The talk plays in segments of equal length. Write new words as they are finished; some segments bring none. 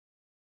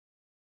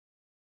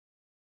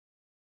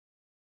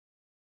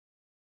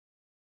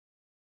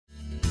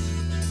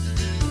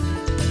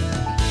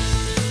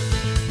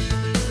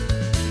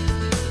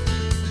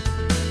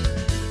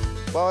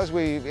Well, as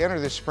we enter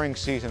this spring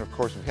season, of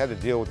course, we've had to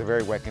deal with the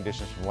very wet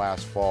conditions from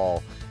last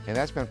fall, and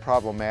that's been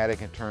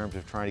problematic in terms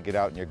of trying to get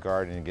out in your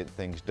garden and get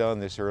things done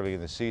this early in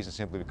the season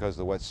simply because of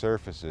the wet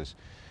surfaces.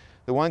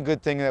 The one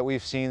good thing that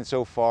we've seen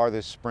so far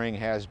this spring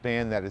has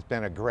been that it's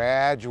been a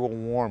gradual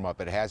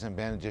warm-up. It hasn't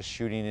been just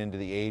shooting into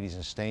the 80s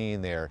and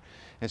staying there.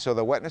 And so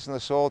the wetness in the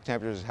soil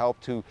temperatures has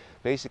helped to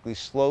basically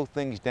slow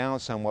things down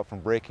somewhat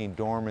from breaking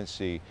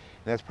dormancy.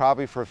 And that's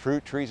probably for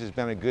fruit trees has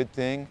been a good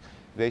thing.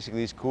 Basically,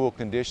 these cool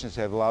conditions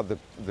have allowed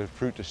the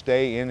fruit to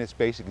stay in its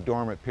basic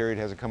dormant period,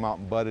 hasn't come out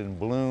and budded and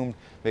bloomed,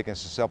 making it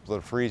susceptible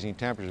to freezing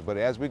temperatures. But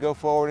as we go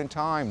forward in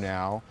time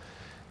now,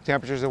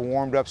 temperatures have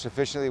warmed up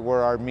sufficiently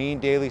where our mean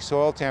daily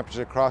soil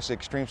temperatures across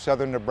extreme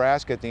southern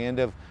Nebraska at the end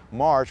of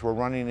March were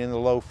running in the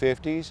low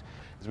 50s.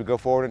 As we go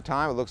forward in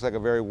time, it looks like a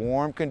very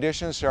warm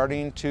condition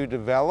starting to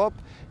develop.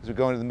 As we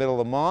go into the middle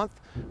of the month,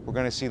 we're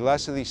going to see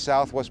less of these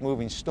southwest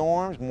moving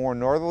storms, more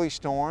northerly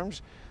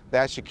storms.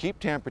 That should keep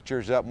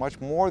temperatures up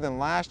much more than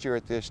last year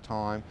at this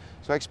time.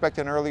 So I expect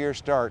an earlier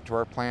start to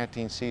our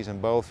planting season,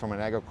 both from an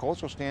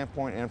agricultural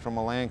standpoint and from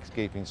a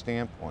landscaping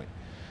standpoint.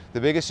 The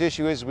biggest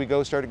issue is we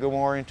start to go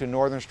more into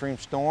northern stream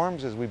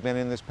storms, as we've been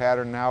in this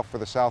pattern now for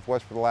the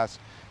southwest for the last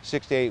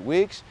 6 to 8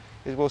 weeks,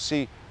 is we'll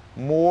see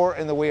more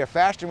in the way of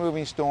faster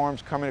moving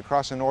storms coming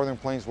across the northern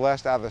plains,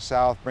 less out of the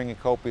south, bringing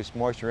copious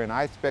moisture in.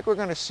 I expect we're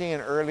going to see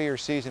an earlier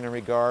season in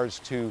regards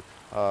to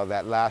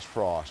that last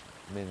frost.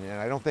 And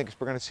I don't think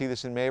we're going to see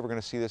this in May. We're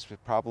going to see this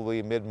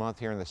probably mid-month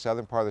here in the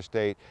southern part of the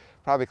state,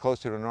 probably close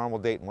to a normal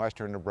date in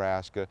western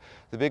Nebraska.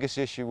 The biggest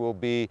issue will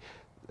be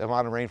the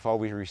amount of rainfall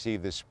we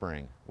receive this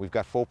spring. We've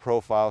got full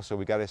profile, so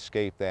we've got to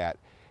escape that.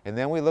 And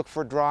then we look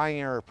for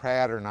drier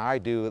pattern, I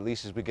do, at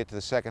least as we get to the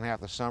second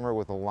half of summer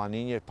with a La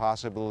Nina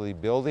possibility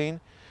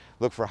building.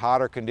 Look for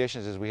hotter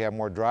conditions as we have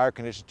more drier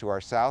conditions to our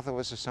south of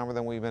us this summer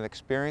than we've been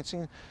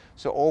experiencing.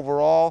 So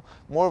overall,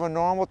 more of a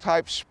normal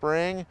type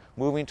spring,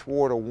 moving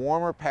toward a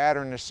warmer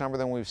pattern this summer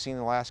than we've seen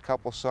the last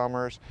couple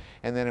summers,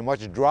 and then a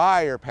much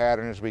drier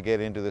pattern as we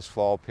get into this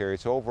fall period.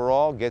 So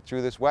overall, get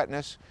through this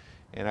wetness,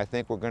 and I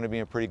think we're going to be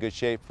in pretty good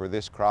shape for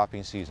this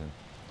cropping season.